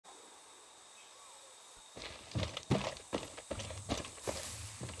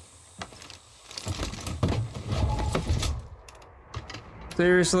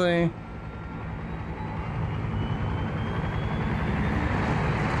Seriously?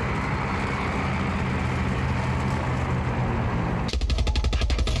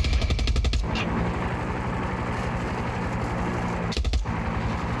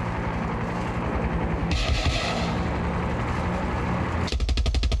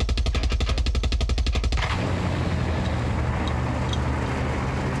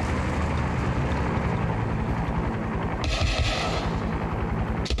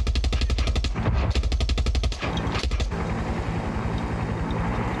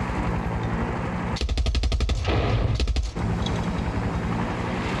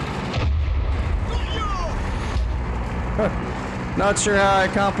 Not sure how I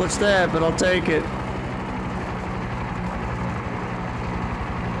accomplished that, but I'll take it.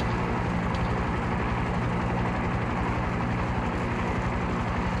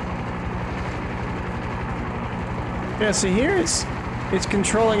 Yeah, see here it's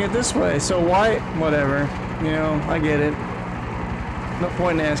controlling it this way, so why, whatever, you know, I get it. No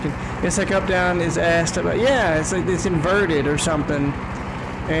point in asking. It's like up down is asked about, yeah, it's like it's inverted or something,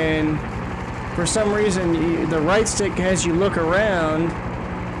 and for some reason, the right stick has you look around,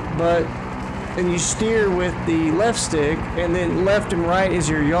 and you steer with the left stick, and then left and right is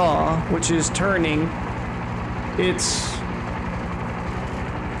your yaw, which is turning. It's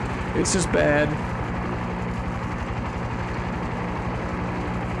just bad.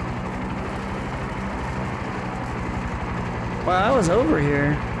 Wow, I was over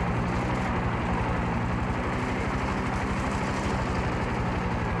here.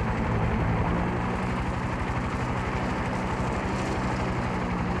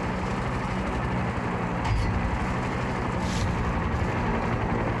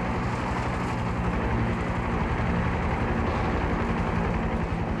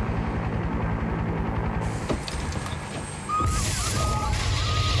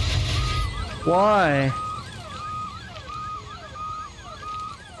 Why?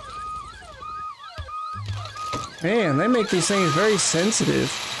 Man, they make these things very sensitive.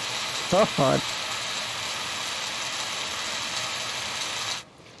 God.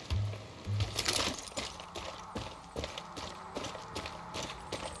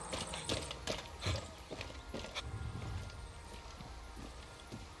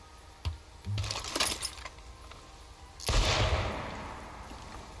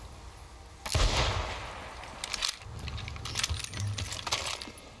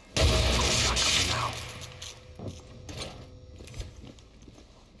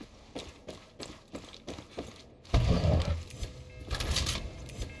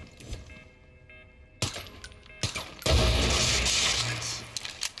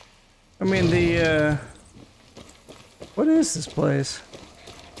 I mean, what is this place?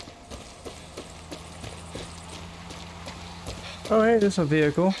 Oh, hey, there's a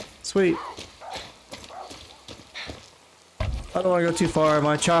vehicle. Sweet. I don't want to go too far.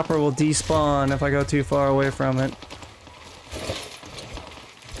 My chopper will despawn if I go too far away from it.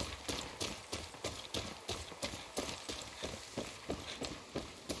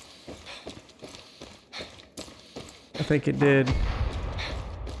 I think it did.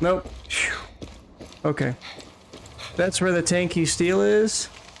 Nope. Whew. Okay. That's where the tanky steel is.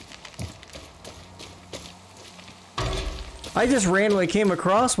 I just randomly came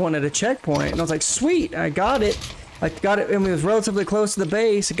across one at a checkpoint, and I was like, sweet, I got it. I got it, and it was relatively close to the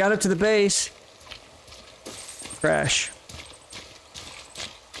base. I got up to the base. Crash.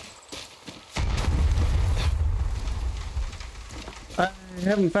 I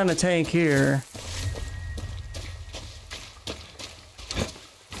haven't found a tank here.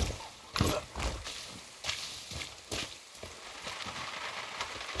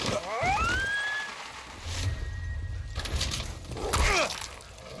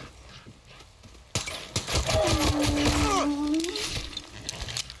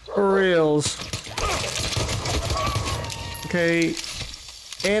 Okay,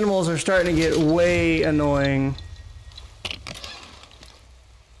 animals are starting to get way annoying.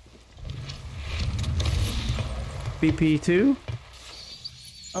 BP2?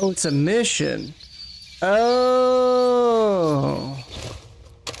 Oh, it's a mission. Oh.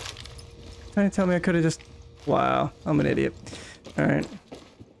 Trying to tell me I could have just... Wow, I'm an idiot. Alright.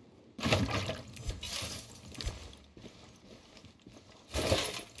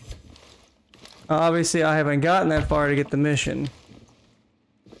 Obviously, I haven't gotten that far to get the mission.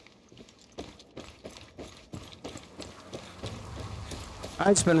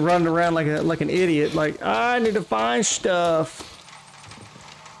 I've just been running around like an idiot, like, I need to find stuff.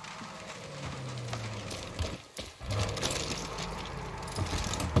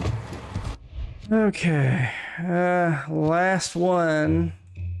 Okay. Last one.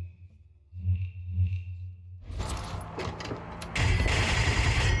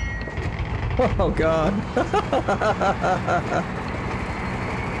 Oh God.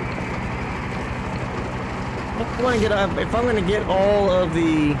 If I'm gonna get all of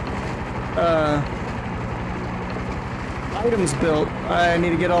the items built, I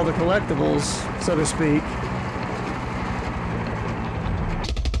need to get all the collectibles, so to speak.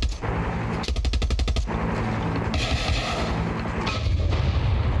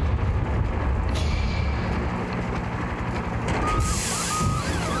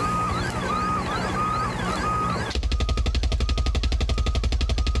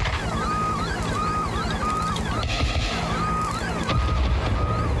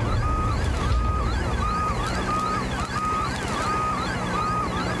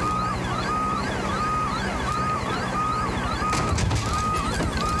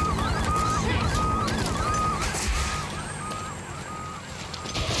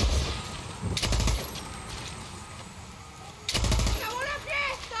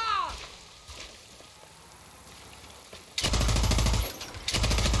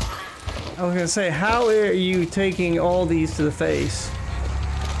 I was gonna say, how are you taking all these to the face?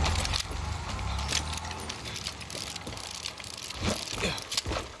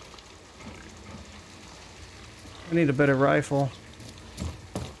 I need a better rifle.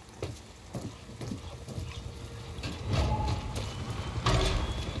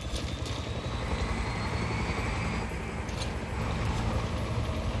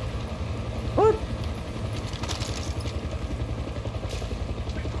 What?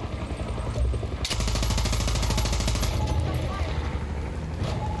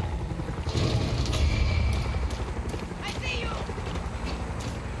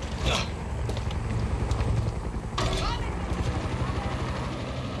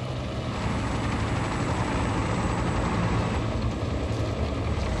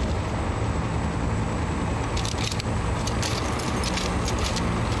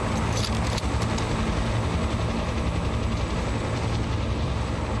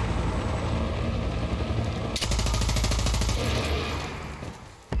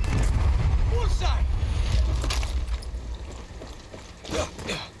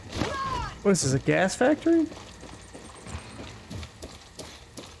 What is this, a gas factory?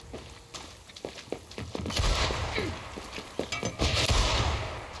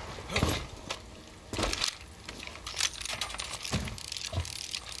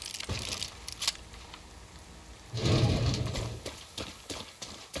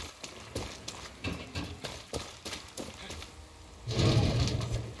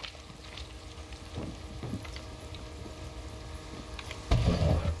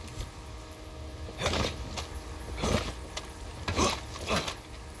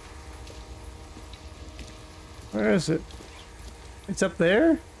 Where is it? It's up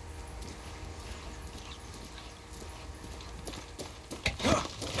there?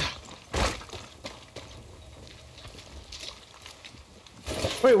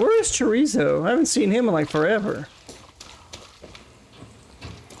 Wait, where is Chorizo? I haven't seen him in like forever.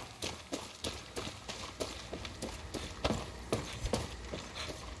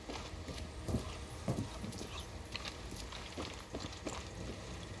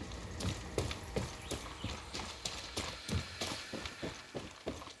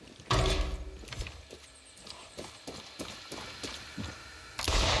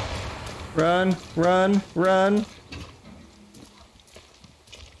 Run, run, run.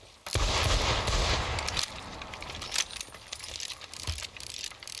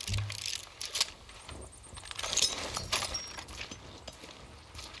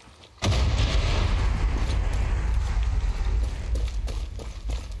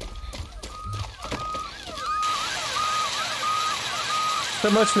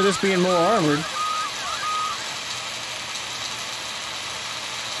 So much for this being more armored.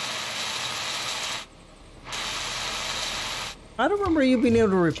 I don't remember you being able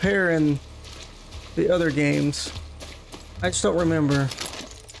to repair in the other games. I just don't remember.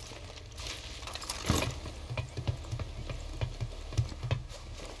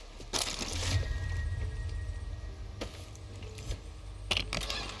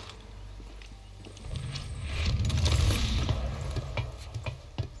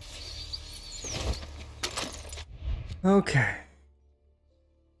 Okay.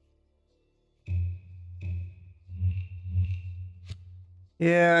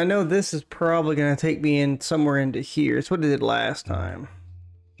 Yeah, I know this is probably going to take me in somewhere into here. It's what it did last time.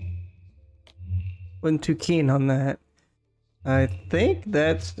 Wasn't too keen on that. I think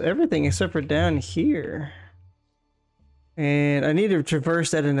that's everything except for down here. And I need to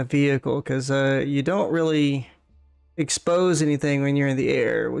traverse that in a vehicle because you don't really expose anything when you're in the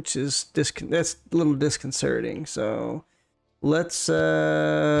air, which is that's a little disconcerting. So let's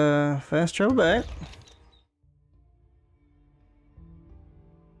fast travel back.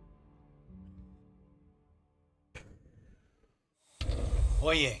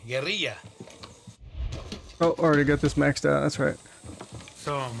 Oye, guerrilla. Oh, already got this maxed out. That's right.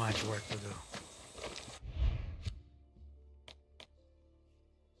 So much work to do.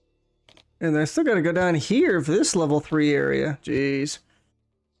 And I still got to go down here for this level 3 area. Jeez.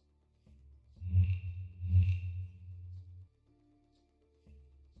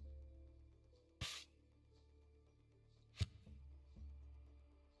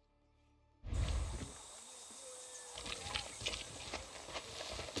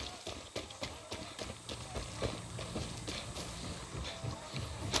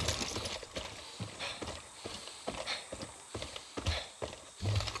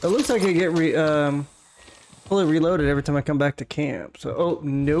 It looks like I get fully reloaded every time I come back to camp. So, oh,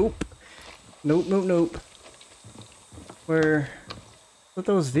 nope. Nope, nope, nope. Where? What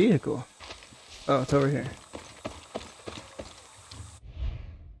those vehicle? Oh, it's over here.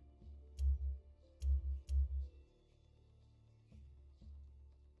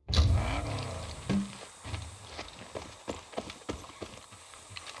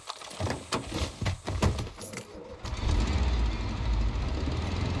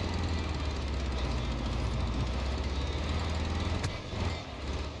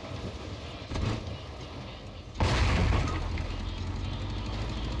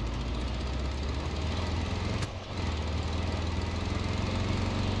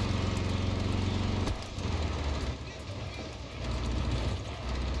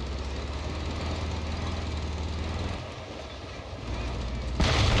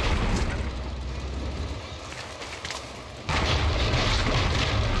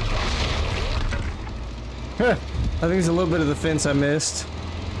 I think it's a little bit of the fence I missed.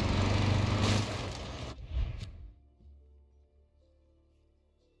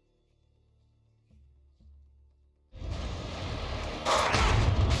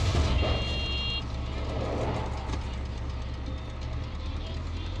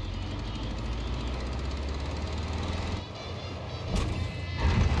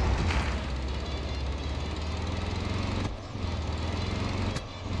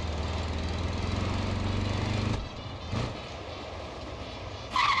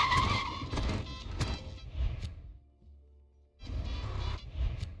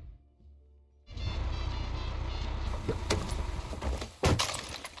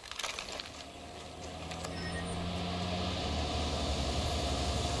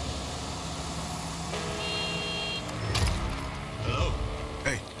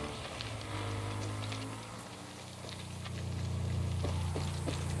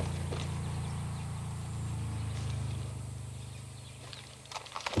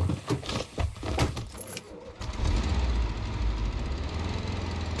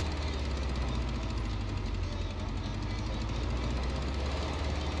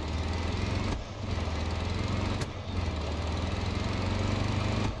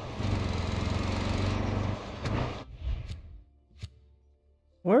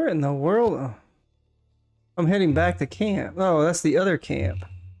 Where in the world? Oh, I'm heading back to camp. Oh, that's the other camp.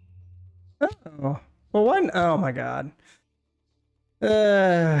 Oh, well, why? Oh my God.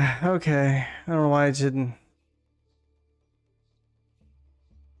 Okay. I don't know why I didn't.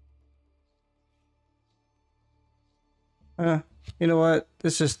 You know what?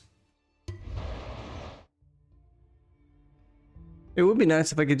 It's just. It would be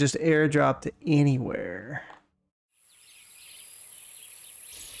nice if I could just airdrop to anywhere.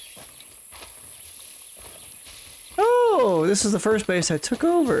 Oh, this is the first base I took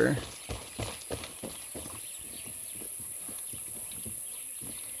over.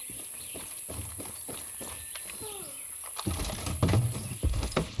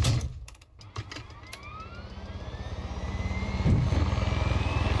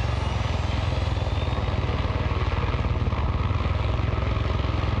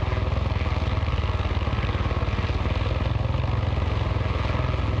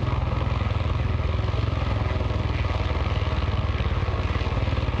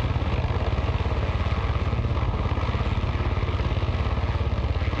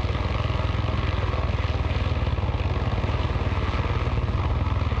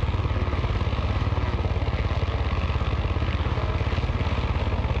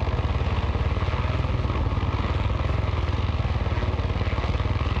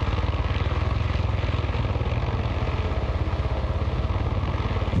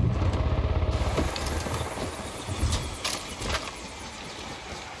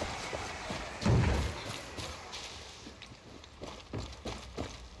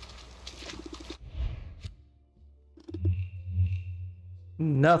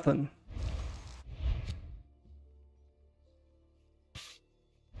 Nothing.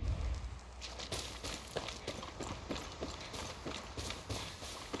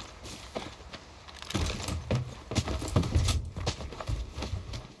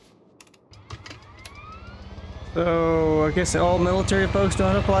 So, I guess all military folks know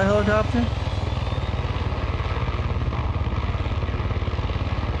how to fly a helicopter?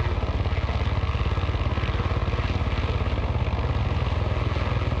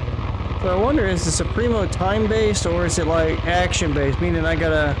 So I wonder, is the Supremo time-based or is it like action-based? Meaning I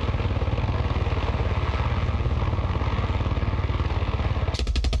gotta...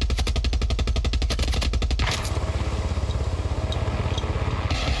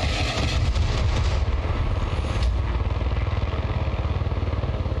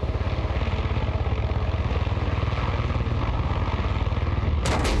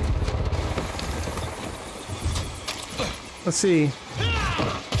 Let's see.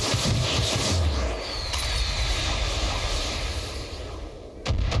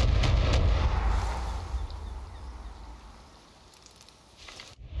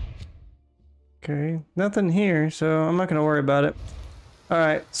 Okay, nothing here, so I'm not gonna worry about it.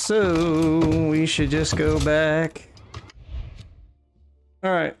 Alright, so we should just go back.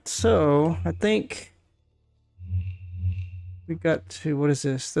 Alright, so I think we got to, what is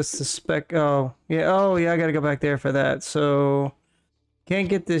this? That's the spec. Oh yeah, I gotta go back there for that. So can't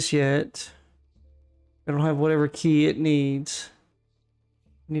get this yet. I don't have whatever key it needs.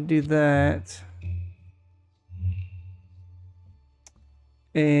 Need to do that.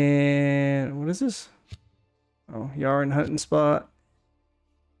 And what is this? Oh, Yaran hunting spot.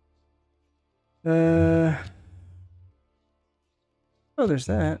 Oh, there's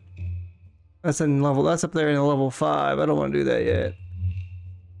that. That's in level. That's up there in level 5. I don't want to do that yet.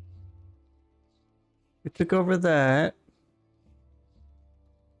 We took over that.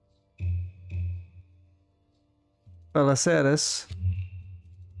 Balaceres.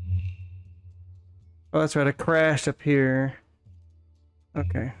 Oh, that's right. I crashed up here.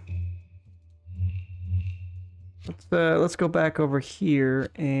 Okay. Let's go back over here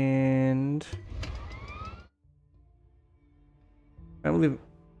and I believe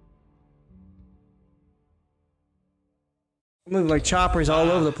like choppers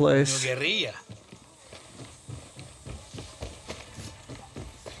all over the place. Guerrilla.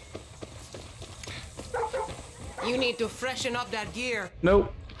 You need to freshen up that gear.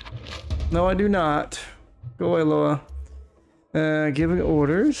 Nope. No, I do not. Go away, Loa. Giving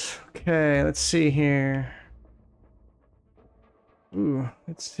orders. Okay, let's see here. Ooh,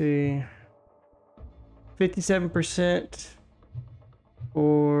 let's see. 57%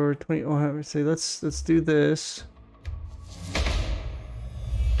 or 20. Oh, let's see. Let's do this.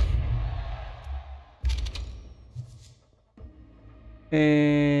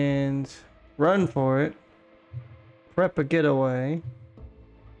 And run for it. Prep a getaway.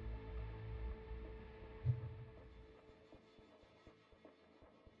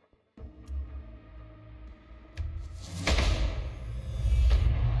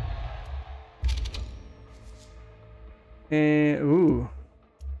 And ooh,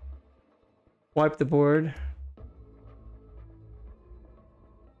 wipe the board.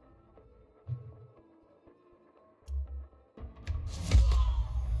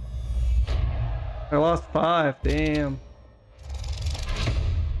 I lost 5. Damn.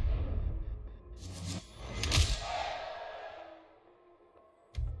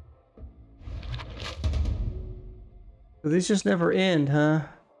 So these just never end, huh?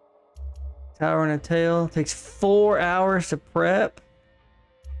 Tower and a tail. Takes 4 hours to prep.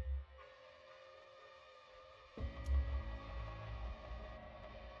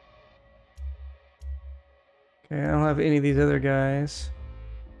 Okay, I don't have any of these other guys.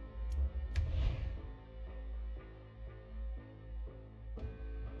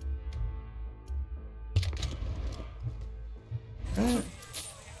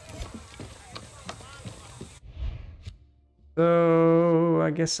 So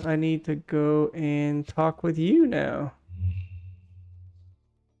I guess I need to go and talk with you now.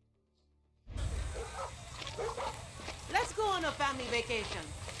 Let's go on a family vacation.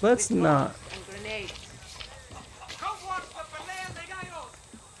 Let's with not. bombs and grenades. Come watch the pelea de gallos.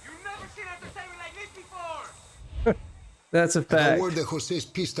 You've never seen entertainment like this before. That's a I fact. heard that Jose's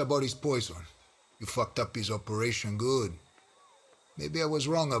pissed about his poison. You fucked up his operation good. Maybe I was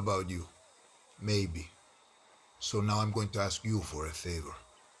wrong about you. Maybe. So now I'm going to ask you for a favor.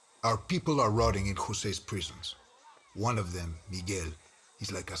 Our people are rotting in Jose's prisons. One of them, Miguel,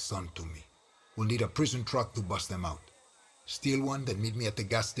 is like a son to me. We'll need a prison truck to bust them out. Steal one, then meet me at the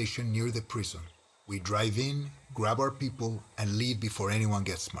gas station near the prison. We drive in, grab our people, and leave before anyone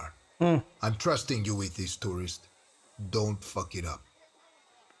gets smart. I'm trusting you with this, tourist. Don't fuck it up.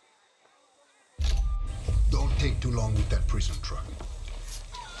 Don't take too long with that prison truck.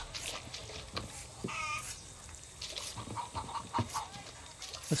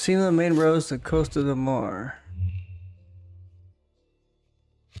 I've seen the main roads that coast of the Mar.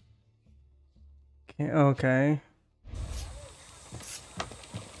 Okay.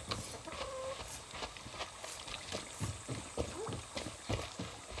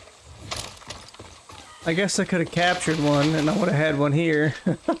 I guess I could have captured one and I would have had one here.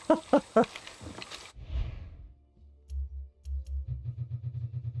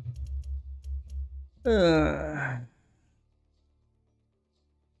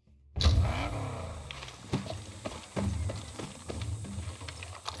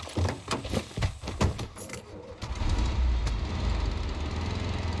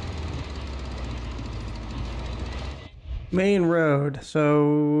 Main road,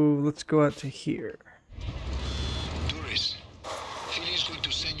 so let's go out to here. Tourist, Philly's going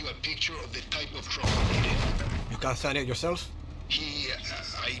to send you a picture of the type of truck needed. You can't sign it yourself?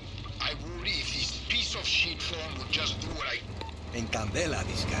 I would if this piece of shit form would just do what I... En candela,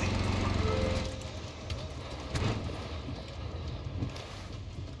 this guy.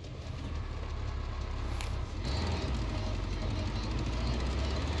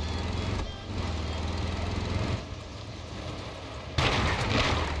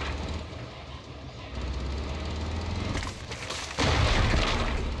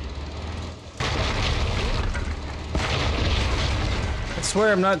 I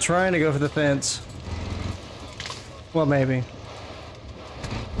swear I'm not trying to go for the fence. Well, maybe.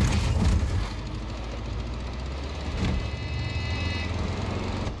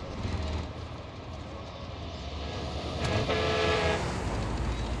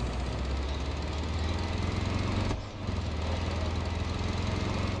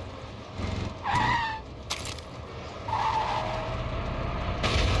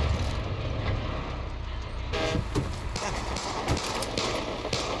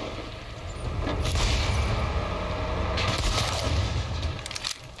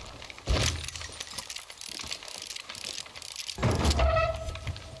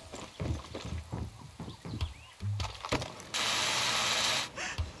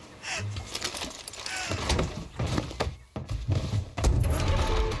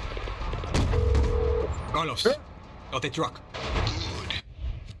 Carlos, got the truck. Good.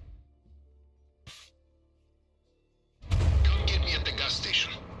 Come get me at the gas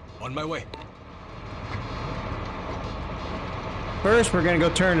station. On my way. First, we're gonna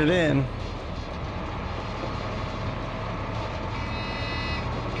go turn it in.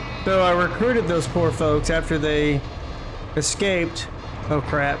 So I recruited those poor folks after they escaped. Oh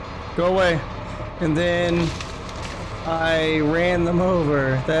crap. Go away. And then I ran them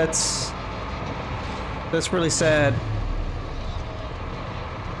over. That's really sad.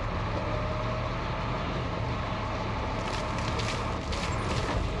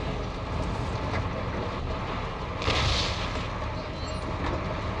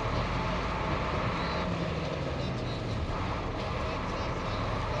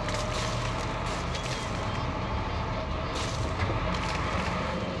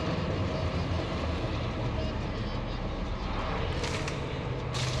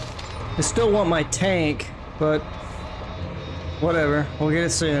 I still want my tank, but whatever. We'll get it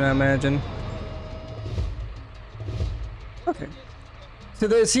soon, I imagine. Okay. So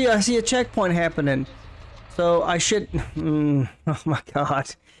I see a checkpoint happening. So I should... oh my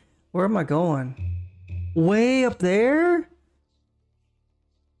god. Where am I going? Way up there?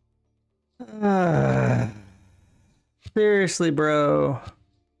 Seriously, bro.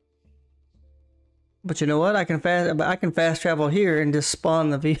 But you know what? I can fast travel here and just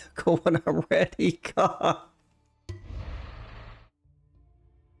spawn the vehicle when I'm ready. God.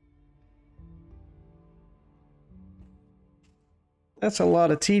 That's a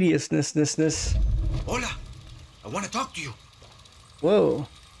lot of tediousness. Hola, I want to talk to you. Whoa.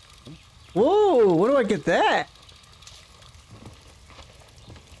 Whoa, where do I get that?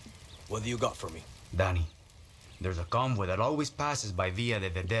 What do you got for me? Dani, there's a convoy that always passes by Villa de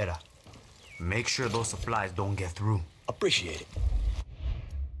Verdera. Make sure those supplies don't get through. Appreciate it.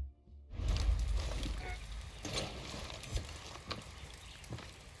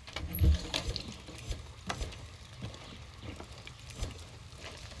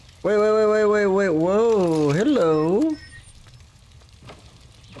 Wait, whoa, hello.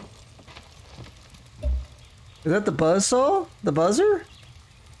 Is that the buzzsaw? The buzzer?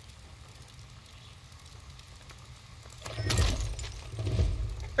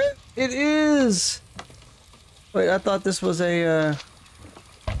 It is! Wait, I thought this was a,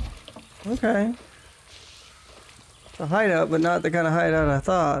 okay. A hideout, but not the kind of hideout I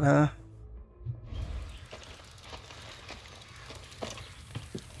thought, huh?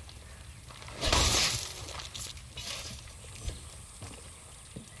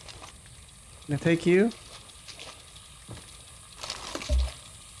 Can I take you?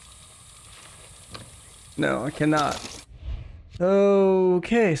 No, I cannot.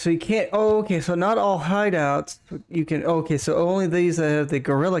 Okay, so you can't. Oh, okay, so not all hideouts you can. Okay, so only these that have the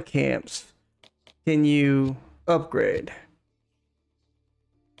guerrilla camps can you upgrade.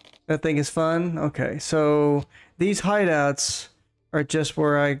 That thing is fun. Okay, so these hideouts are just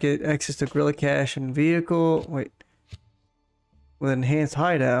where I get access to guerrilla cache and vehicle. Wait, with enhanced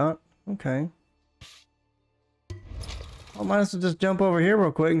hideout. Okay. I might as well just jump over here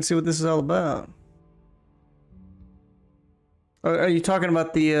real quick and see what this is all about. Are you talking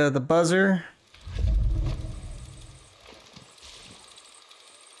about the buzzer?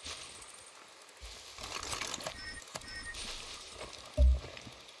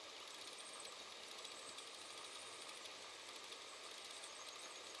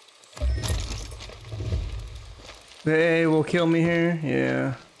 They will kill me here?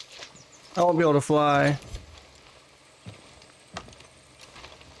 Yeah. I won't be able to fly.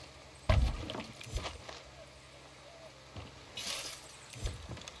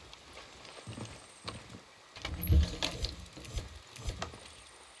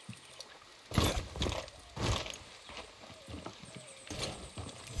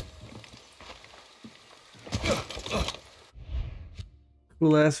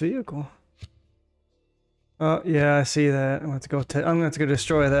 Cool ass vehicle. Oh yeah, I see that. I'm gonna have to go. I'm gonna have to go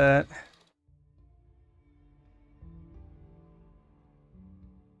destroy that.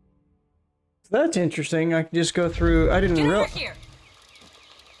 So that's interesting. I can just go through. I didn't realize.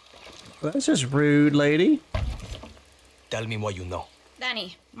 That's just rude, lady. Tell me what you know.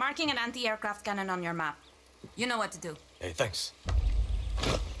 Dani, marking an anti-aircraft cannon on your map. You know what to do. Hey, thanks.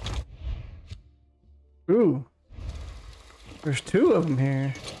 Ooh. There's two of them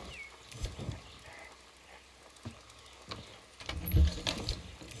here.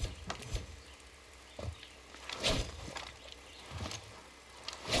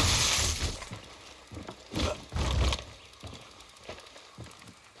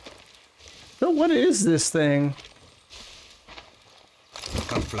 So what is this thing?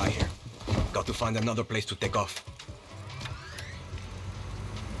 Can't fly here. Got to find another place to take off.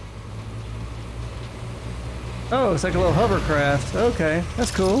 Oh, it's like a little hovercraft. Okay,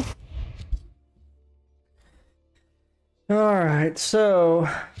 that's cool. Alright, so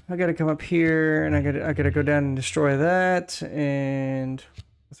I gotta come up here and I gotta go down and destroy that, and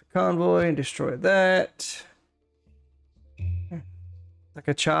with a convoy and destroy that. Like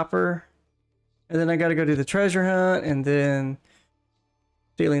a chopper. And then I gotta go do the treasure hunt and then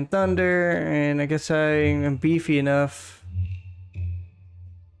stealing thunder, and I guess I am beefy enough.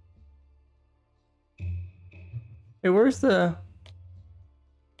 Hey, where's the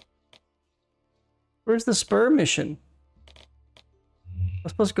spur mission? I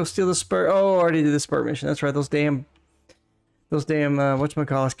was supposed to go steal the spur. Oh, I already did the spur mission. That's right. Those damn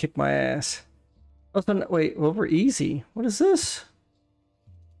whatchamacallits kicked my ass. Also, wait, over easy. What is this?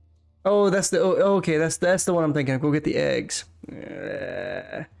 Oh, that's the. Oh, okay, that's the one I'm thinking of. Go get the eggs.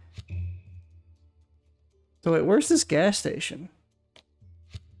 So wait, where's this gas station?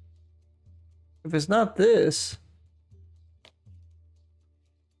 If it's not this.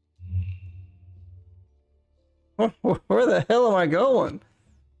 Where the hell am I going?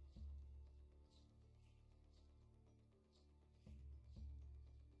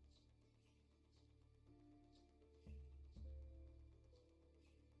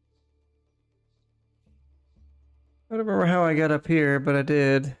 I don't remember how I got up here, but I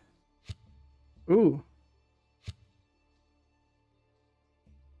did. Ooh.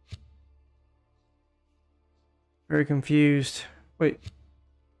 Very confused. Wait.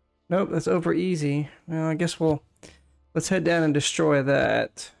 Nope, that's over easy. Well, I guess let's head down and destroy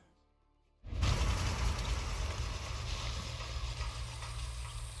that.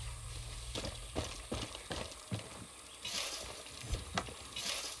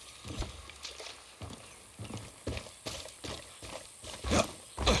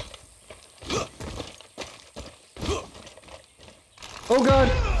 Oh god!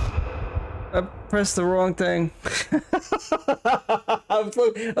 I pressed the wrong thing.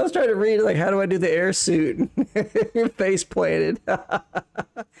 I was trying to read, like, how do I do the air suit? Face planted.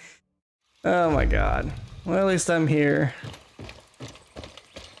 Oh my god. Well, at least I'm here.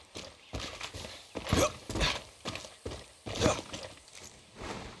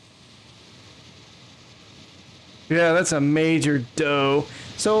 Yeah, that's a major dough.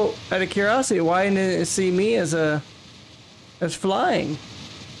 So, out of curiosity, why didn't it see me as flying?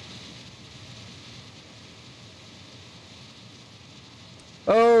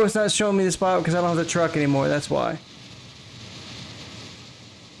 Oh, it's not showing me the spot because I don't have the truck anymore. That's why.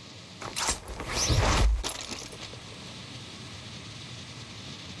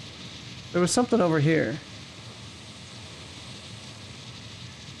 There was something over here.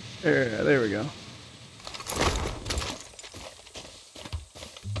 There we go.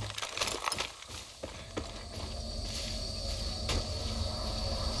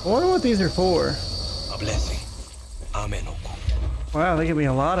 I wonder what these are for. A blessing. Amen. Wow, they give me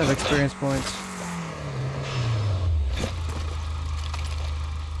a lot of experience points.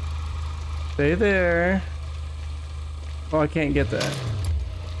 Stay there. Oh, I can't get that.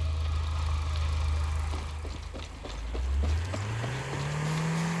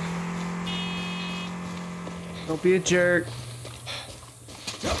 Don't be a jerk.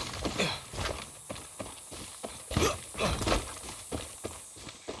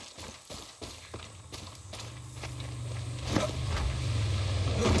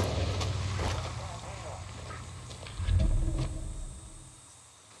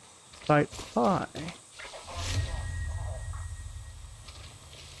 Fight pie.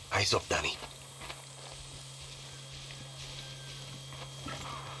 Eyes up, Dani.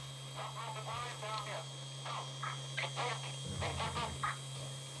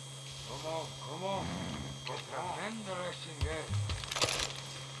 Come on. Tremendous in there.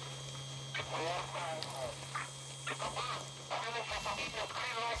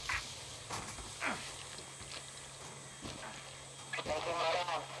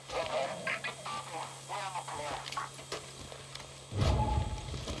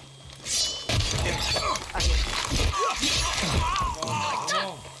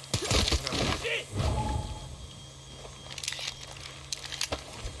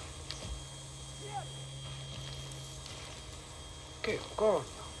 Che cosa?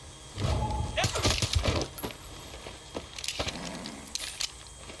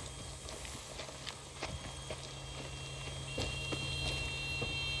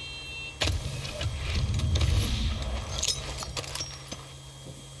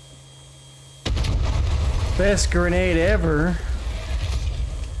 Best grenade ever.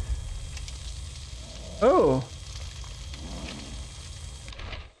 Oh.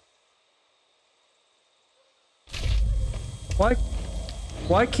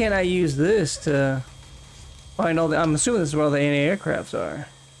 Why can't I use this to find all the... I'm assuming this is where all the anti-aircrafts are.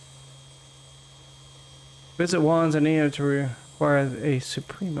 Visit wands and Neo to require a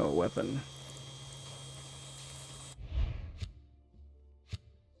Supremo weapon.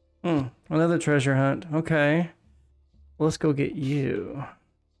 Another treasure hunt. Okay. Let's go get you.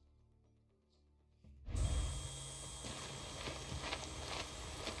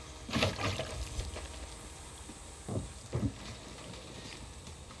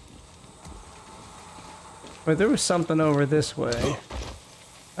 But there was something over this way.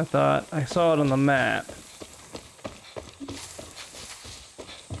 I thought I saw it on the map.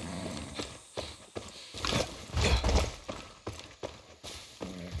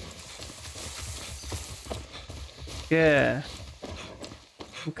 Yeah.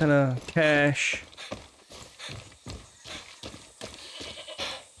 Some kind of cache.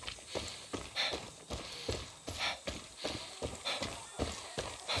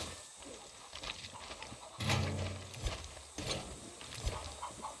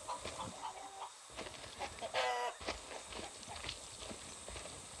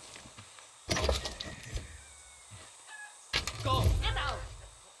 Go! Get out!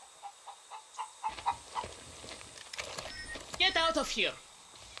 Get out of here!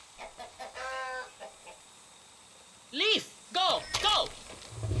 Leave! Go! Go!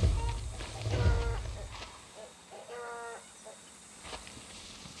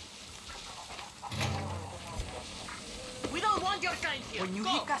 We don't want your kind here! When you Go!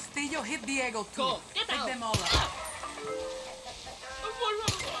 hit Castillo, hit Diego too. Go! Get Take out! them all out. Por favor,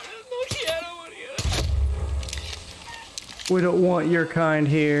 no quiero morir. We don't want your kind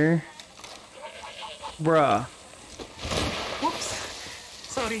here. Bruh. Whoops.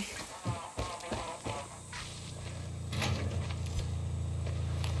 Sorry.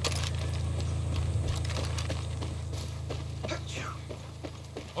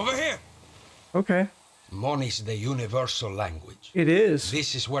 Over here! Okay. Money's the universal language. It is.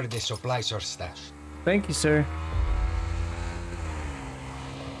 This is where the supplies are stashed. Thank you, sir.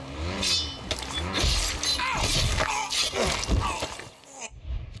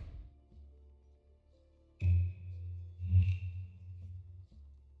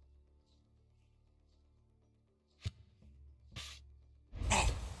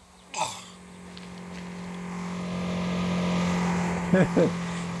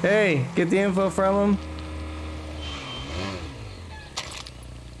 Hey, get the info from him.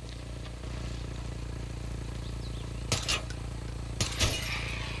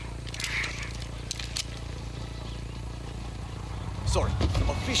 Sorry,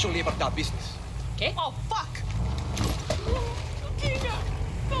 official Libertad business. ¿Qué? Oh, fuck! Tina,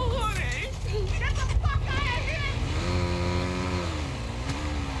 no joder! Get the fuck out of here!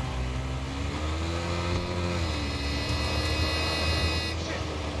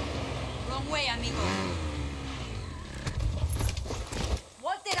 Wrong way, amigo.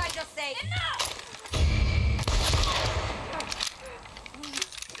 What did I just say? Enough!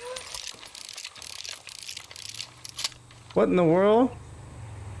 What in the world?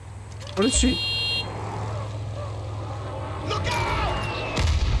 What is she? Look out!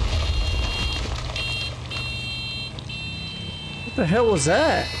 What the hell was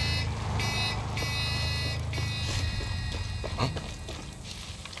that? Huh?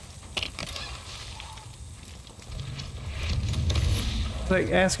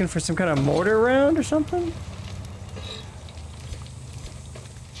 Like asking for some kind of mortar round or something?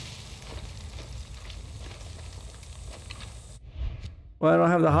 Well, I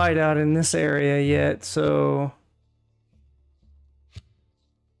don't have the hideout in this area yet, so...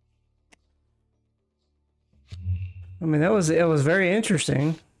 I mean, it was very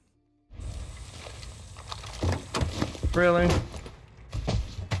interesting. Really?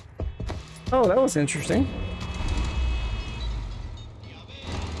 Oh, that was interesting.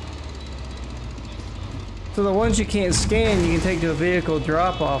 So the ones you can't scan, you can take to a vehicle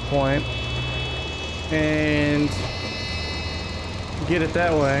drop-off point and get it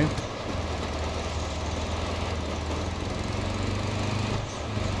that way.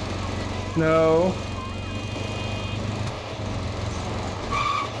 No.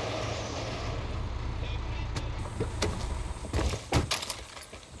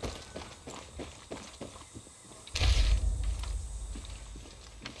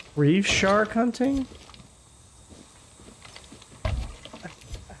 Reef shark hunting?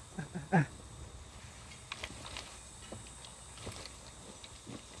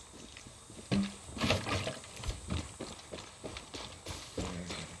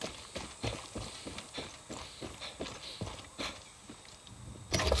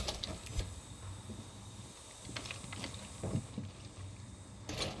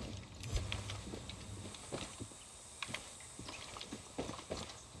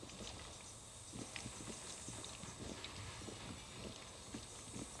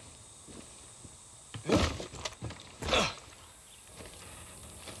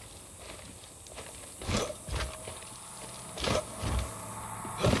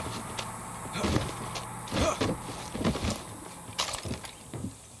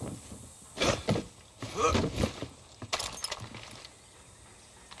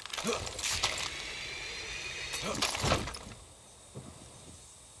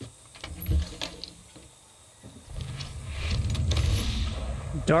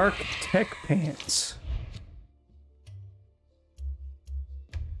 Dark tech pants.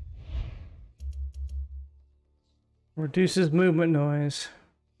 Reduces movement noise.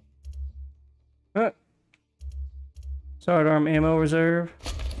 Sidearm ammo reserve.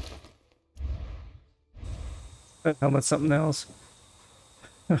 How about something else?